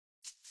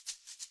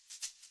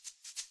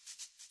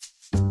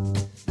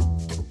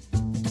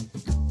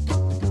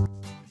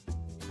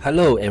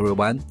Hello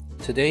everyone,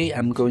 today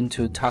I'm going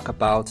to talk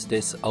about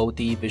this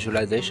OD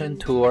visualization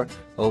tool,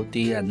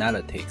 OD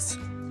Analytics.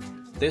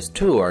 This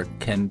tool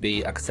can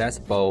be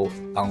accessible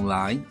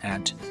online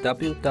at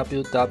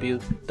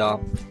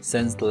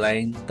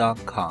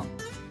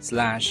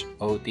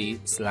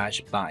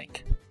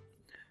www.senselane.com/OD/bike.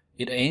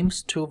 It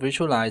aims to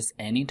visualize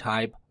any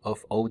type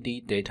of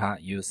OD data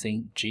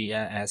using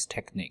GIS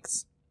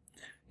techniques.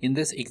 In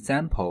this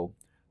example,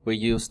 we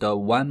use the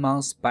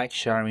 1-month bike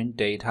sharing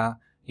data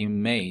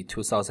in May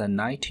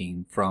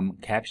 2019 from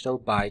Capital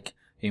Bike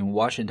in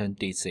Washington,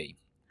 D.C.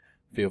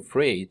 Feel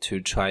free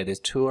to try this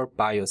tool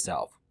by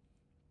yourself.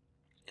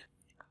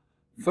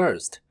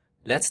 First,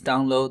 let's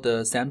download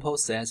the sample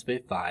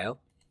CSV file.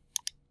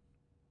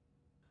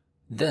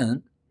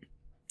 Then,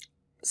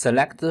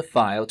 select the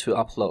file to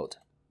upload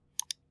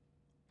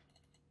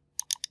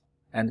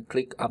and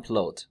click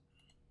Upload.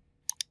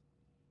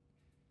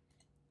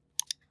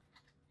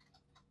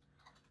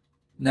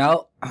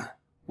 Now,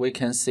 we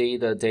can see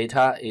the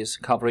data is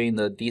covering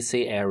the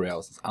DC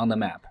areas on the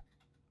map.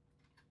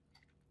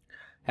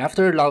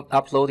 After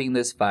uploading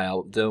this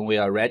file, then we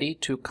are ready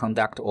to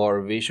conduct our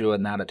visual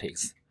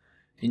analytics.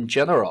 In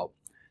general,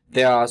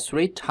 there are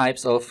 3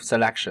 types of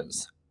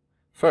selections.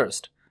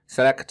 First,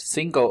 select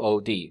single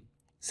OD.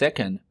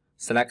 Second,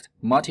 select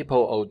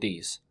multiple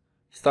ODs.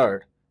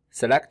 Third,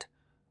 select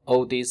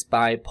ODs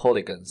by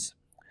polygons.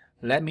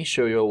 Let me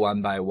show you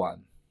one by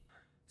one.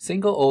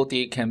 Single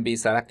OD can be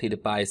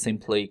selected by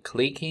simply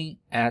clicking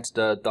at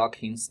the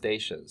docking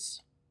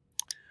stations.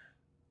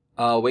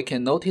 We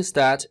can notice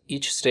that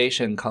each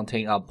station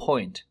contains a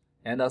point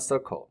and a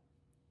circle.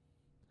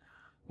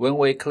 When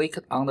we click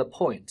on the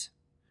point,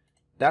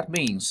 that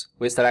means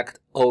we select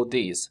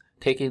ODs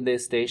taking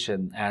this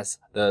station as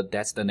the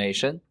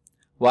destination,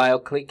 while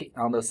clicking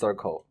on the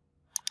circle,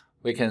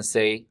 we can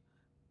see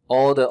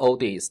all the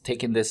ODs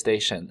taking this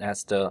station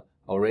as the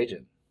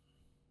origin.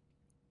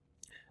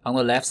 On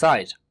the left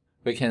side,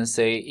 we can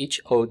see each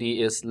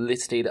OD is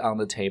listed on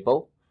the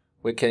table.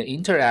 We can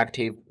interact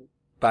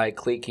by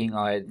clicking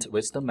on it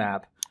with the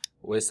map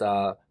with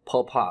a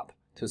pop-up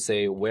to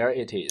say where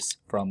it is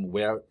from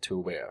where to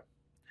where.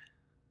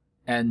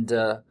 And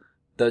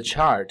the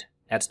chart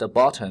at the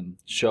bottom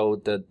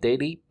shows the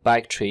daily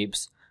bike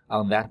trips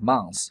on that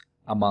month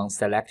among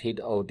selected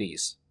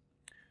ODs.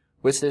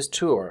 With this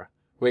tool,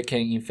 we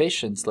can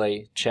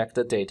efficiently check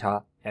the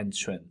data and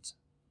trends.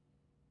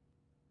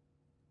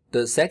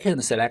 The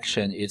second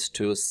selection is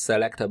to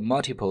select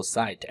multiple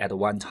sites at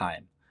one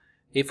time.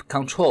 If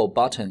Control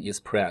button is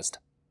pressed,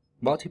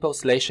 multiple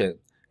stations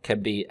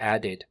can be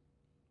added.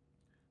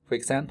 For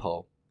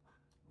example,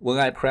 when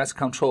I press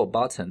Control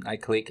button, I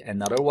click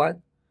another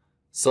one,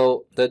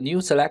 so the new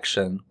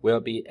selection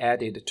will be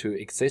added to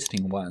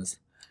existing ones.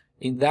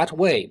 In that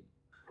way,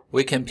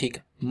 we can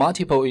pick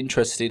multiple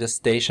interested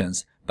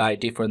stations by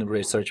different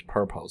research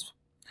purposes.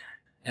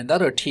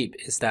 Another tip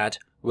is that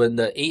when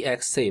the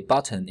EXC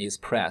button is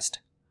pressed,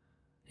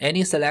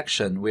 any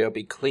selection will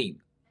be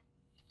clean.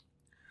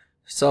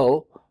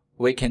 So,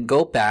 we can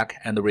go back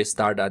and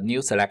restart a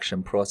new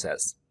selection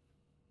process.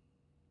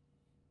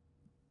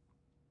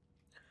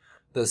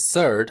 The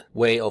third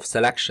way of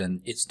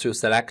selection is to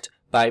select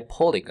by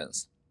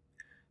polygons.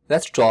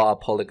 Let's draw a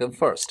polygon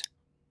first.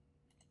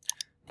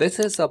 This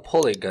is a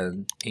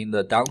polygon in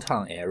the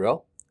downtown area,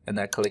 and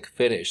I click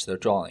Finish the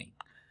drawing.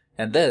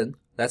 And then,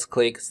 let's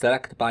click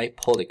Select by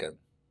Polygon.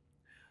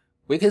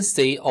 We can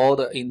see all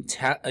the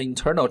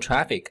internal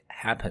traffic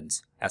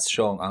happens as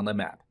shown on the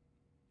map.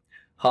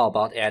 How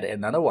about add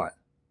another one?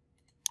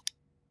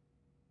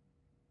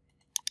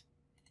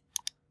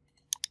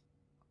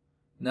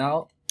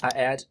 Now I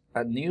add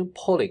a new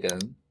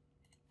polygon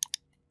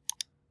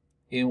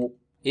in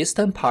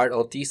eastern part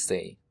of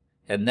DC,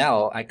 and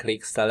now I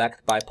click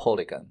Select by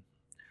Polygon.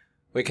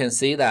 We can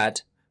see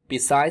that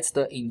besides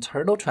the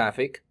internal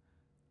traffic,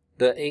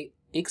 the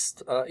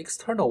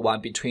external one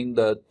between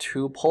the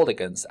 2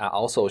 polygons are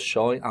also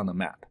showing on the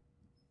map.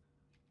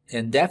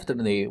 And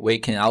definitely we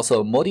can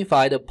also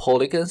modify the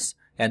polygons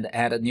and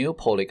add new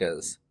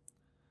polygons,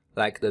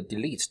 like the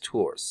delete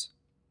tools.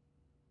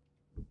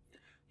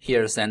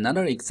 Here's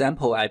another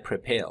example I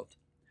prepared.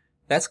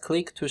 Let's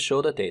click to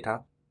show the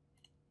data.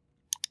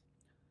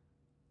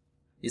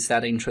 Is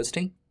that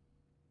interesting?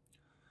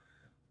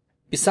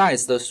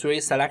 Besides the 3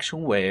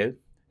 selection wheel,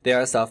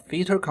 there's a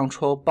filter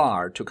control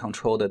bar to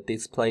control the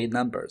display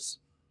numbers.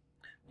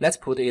 Let's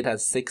put it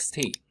as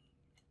 60.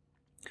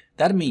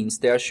 That means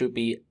there should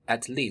be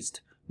at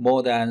least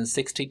more than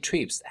 60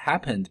 trips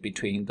happened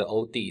between the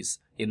ODs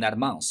in that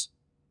month.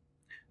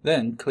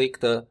 Then click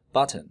the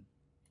button.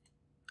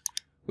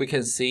 We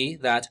can see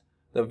that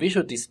the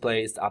visual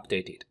display is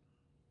updated.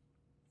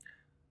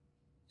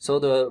 So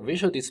the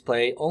visual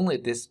display only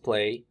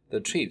displays the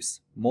trips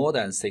more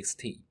than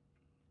 60.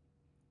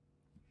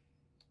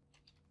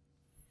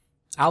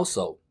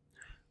 Also,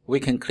 we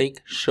can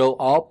click Show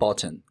All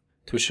button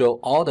to show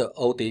all the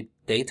OD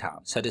data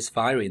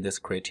satisfying this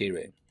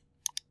criterion.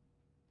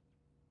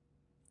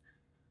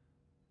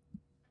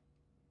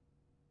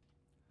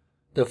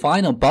 The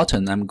final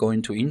button I'm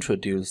going to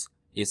introduce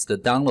is the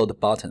download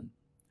button.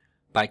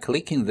 By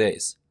clicking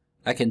this,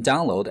 I can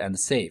download and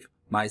save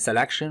my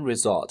selection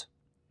result,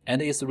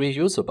 and it's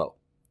reusable.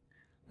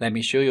 Let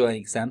me show you an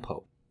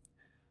example.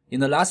 In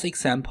the last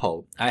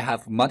example, I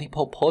have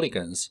multiple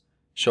polygons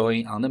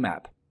showing on the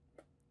map.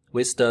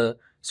 With the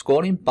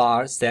scrolling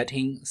bar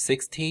setting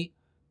 60,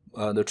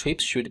 the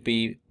trips should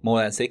be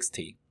more than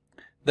 60.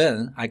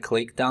 Then I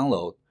click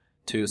download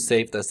to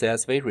save the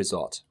CSV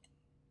result.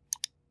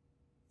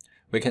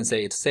 We can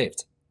say it's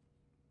saved.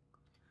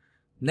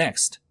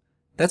 Next,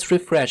 let's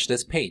refresh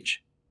this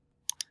page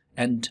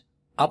and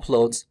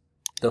upload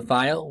the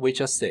file we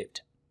just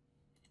saved.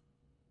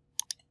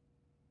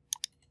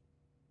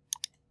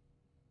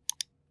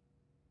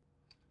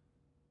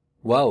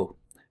 Wow!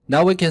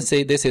 Now we can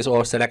see this is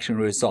our selection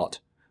result.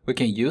 We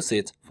can use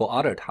it for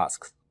other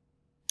tasks.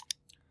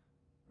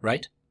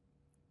 Right?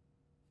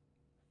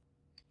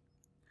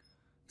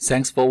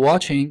 Thanks for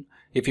watching.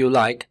 If you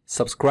like,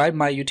 subscribe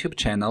my YouTube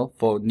channel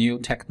for new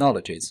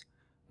technologies.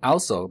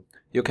 Also,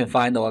 you can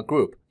find our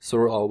group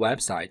through our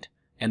website,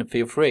 and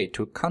feel free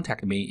to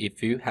contact me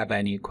if you have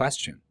any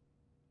question.